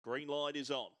Green light is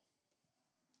on.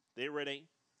 They're ready.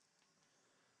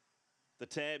 The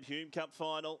Tab Hume Cup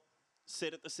final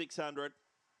set at the 600.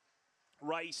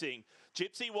 Racing.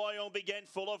 Gypsy Wyong began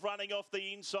full of running off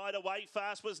the inside. Away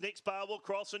fast was Nick's Bar will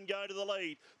cross and go to the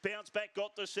lead. Bounce back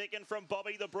got the second from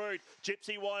Bobby the Brute.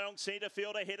 Gypsy Wyong centre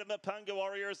field ahead of Mapunga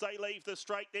Warrior as they leave the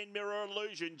straight. Then Mirror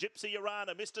Illusion. Gypsy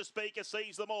Arana. Mr. Speaker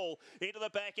sees them all. Into the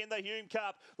back in the Hume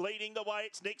Cup. Leading the way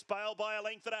it's Nick's Bale by a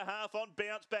length and a half on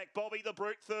Bounce Back. Bobby the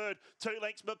Brute third. 2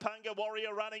 lengths Mapunga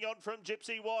Warrior running on from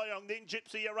Gypsy Wyong. Then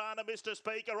Gypsy Arana. Mr.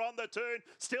 Speaker on the turn.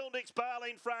 Still Nick's Bale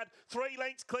in front. 3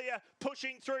 lengths clear.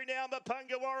 Pushing through now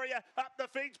Mapunga Warrior up the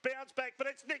fence, Bounce Back, but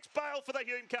it's Nick's Bale for the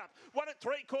Hume Cup. 1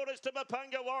 3/4 to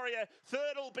Mapunga Warrior.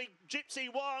 Third will be Gypsy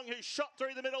Wong, who shot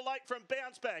through the middle late from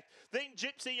Bounce Back. Then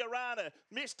Gypsy Arana,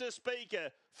 Mr.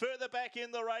 Speaker. Further back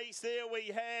in the race there we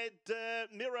had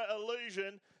Mirror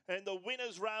Illusion, and the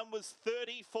winner's run was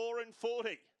 34 and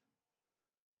 40.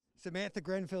 Samantha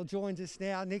Grenfell joins us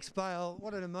now. Nick's Bale,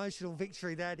 what an emotional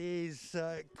victory that is.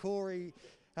 Corey,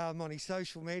 on his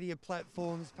social media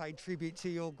platforms, paid tribute to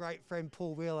your great friend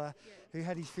Paul Wheeler, who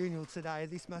had his funeral today.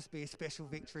 This must be a special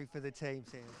victory for the team,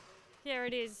 Sam. Yeah,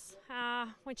 it is.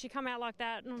 When you come out like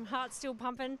that and heart's still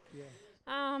pumping.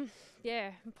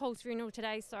 Yeah. Paul's funeral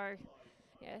today, so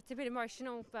yeah, it's a bit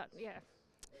emotional, but yeah.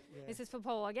 This is for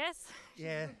Paul, I guess. She's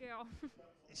a good girl.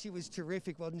 She was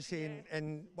terrific, wasn't she?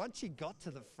 And once she got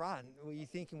to the front, were you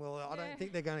thinking, well, I don't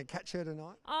think they're going to catch her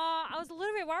tonight? I was a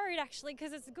little bit worried actually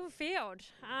because it's a good field.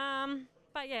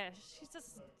 But yeah, she's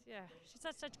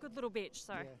such a good little bitch.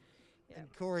 So. Yeah.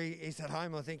 And Corey is at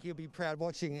home. I think he'll be proud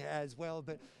watching as well.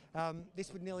 But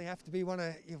this would nearly have to be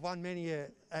you've won many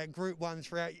a Group 1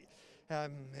 throughout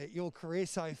your career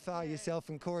so far, yourself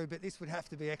and Corey, but this would have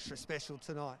to be extra special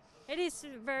tonight. It is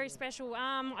very special.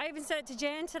 I even said it to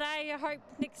Jan today. I hope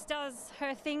Nix does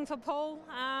her thing for Paul.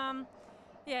 I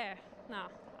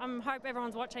hope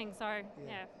everyone's watching, so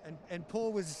yeah. And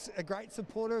Paul was a great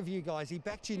supporter of you guys. He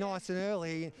backed you nice and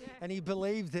early, and he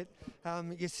believed that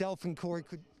yourself and Corey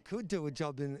could do a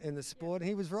job in the sport, and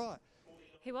he was right.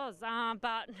 He was,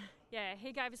 but yeah,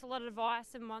 he gave us a lot of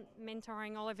advice and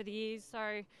mentoring all over the years,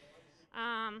 so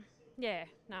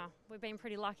we've been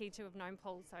pretty lucky to have known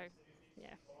Paul, so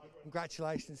yeah.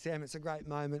 Congratulations, Sam. It's a great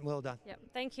moment. Well done. Yep,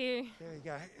 thank you. There you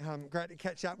go. Great to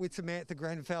catch up with Samantha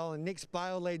Grenfell, and Nick's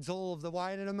Bale leads all of the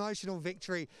way in an emotional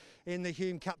victory in the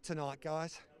Hume Cup tonight,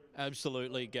 guys.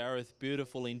 Absolutely, Gareth.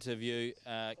 Beautiful interview.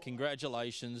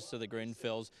 Congratulations to the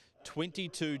Grenfells.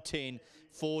 22.10,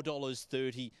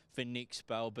 $4.30 for Nick's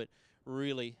Bale. But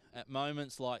really, at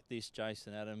moments like this,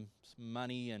 Jason Adams,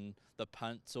 money and the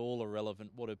punts all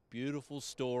irrelevant. What a beautiful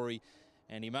story.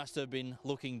 And he must have been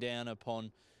looking down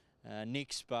upon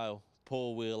Nick's Bale,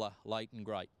 Paul Wheeler, late and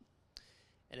great.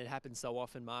 And it happens so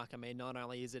often, Mark. I mean, not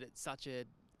only is it such a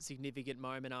significant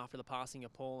moment after the passing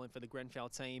of Paul and for the Grenfell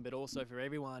team, but also for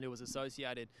everyone who was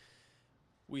associated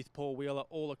with Paul Wheeler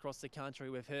all across the country.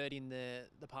 We've heard in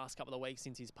the past couple of weeks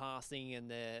since his passing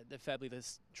and the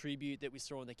fabulous tribute that we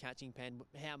saw in the catching pen,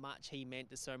 how much he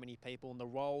meant to so many people and the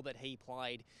role that he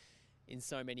played in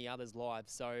so many others'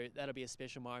 lives. So that'll be a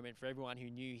special moment for everyone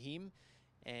who knew him.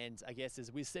 And I guess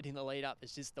as we said in the lead up,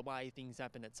 it's just the way things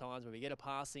happen at times where we get a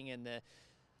passing and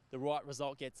the right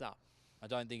result gets up. I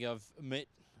don't think I've met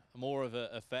more of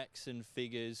a facts and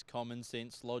figures, common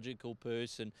sense, logical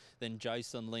person than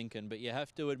Jason Lincoln. But you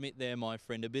have to admit there, my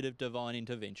friend, a bit of divine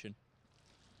intervention.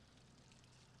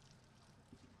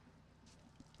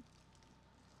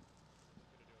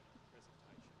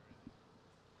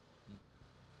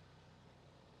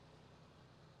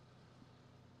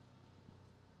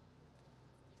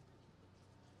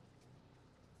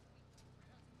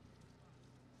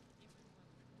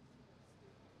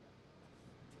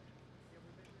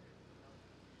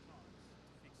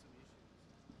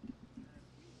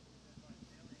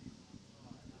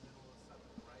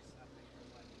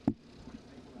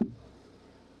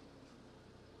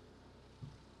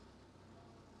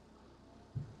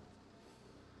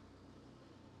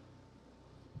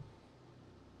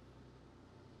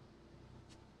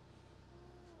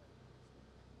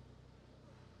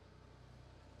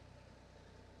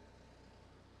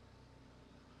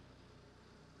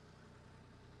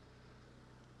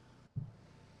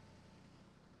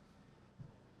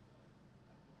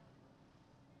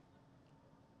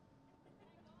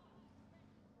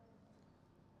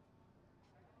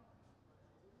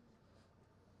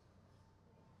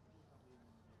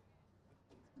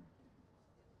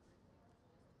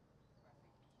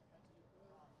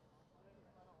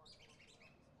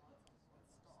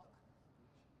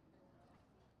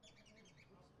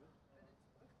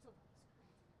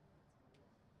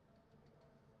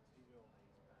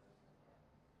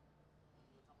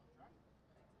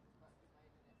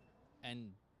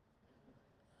 and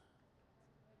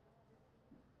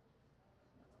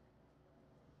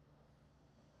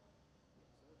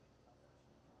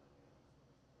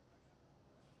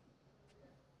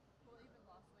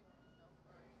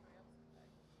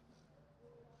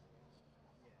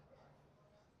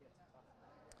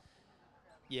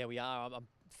Yeah, we are. I'm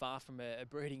far from a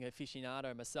breeding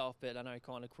aficionado myself, but I know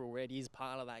Kind of Cruel Red is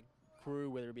part of that crew,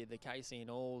 whether it be the KC and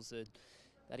Alls,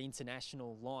 that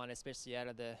international line, especially out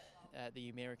of the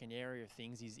American area of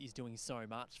things, is doing so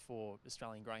much for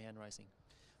Australian greyhound racing.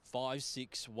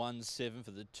 5-6-1-7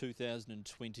 for the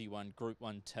 2021 Group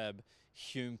 1 Tab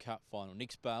Hume Cup final.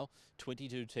 Nix Bale,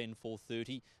 22.10,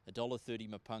 4.30, $1.30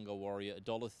 Mapunga Warrior,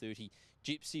 $1.30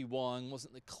 Gypsy Wang.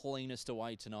 Wasn't the cleanest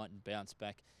away tonight and bounced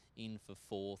back in for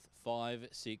fourth.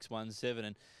 5-6-1-7.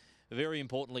 And very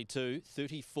importantly too,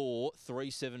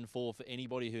 34.374 for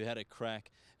anybody who had a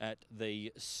crack at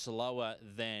the slower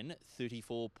than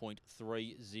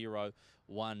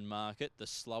 34.301 market. The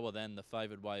slower than, the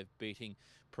favoured way of betting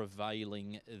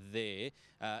prevailing there.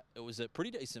 It was a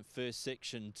pretty decent first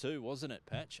section too, wasn't it,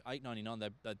 Patch?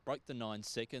 8.99. They broke the 9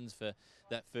 seconds for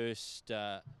that first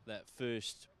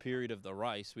period of the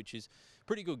race, which is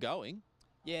pretty good going.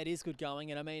 Yeah, it is good going,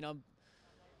 and I mean,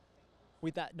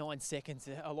 with that 9 seconds,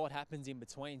 a lot happens in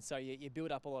between. So you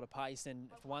build up a lot of pace, and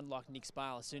for one like Nix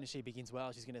Bale, as soon as she begins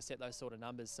well, she's going to set those sort of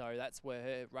numbers. So that's where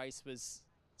her race was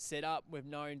set up. We've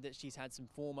known that she's had some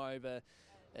form over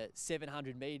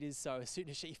 700 metres, so as soon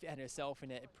as she found herself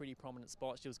in a pretty prominent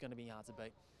spot, she was going to be hard to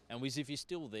beat. And Wiz, if you're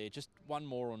still there, just one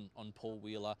more on Paul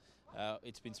Wheeler.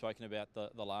 It's been spoken about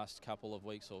the last couple of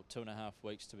weeks, or 2.5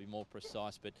 weeks to be more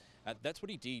precise, but that's what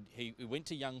he did. He went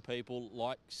to young people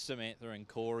like Samantha and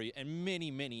Corey and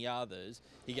many, many others.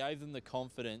 He gave them the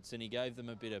confidence and he gave them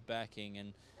a bit of backing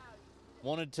and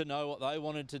wanted to know what they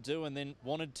wanted to do, and then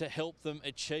wanted to help them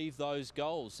achieve those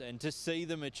goals. And to see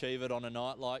them achieve it on a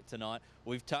night like tonight,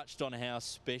 we've touched on how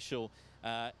special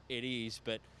it is,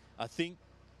 but I think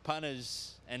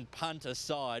punters and punter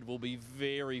side will be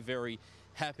very, very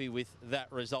happy with that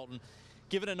result and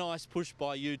give it a nice push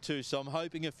by you too. So I'm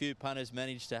hoping a few punters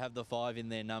manage to have the 5 in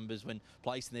their numbers when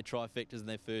placing their trifectas and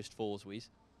their first fours, Wiz.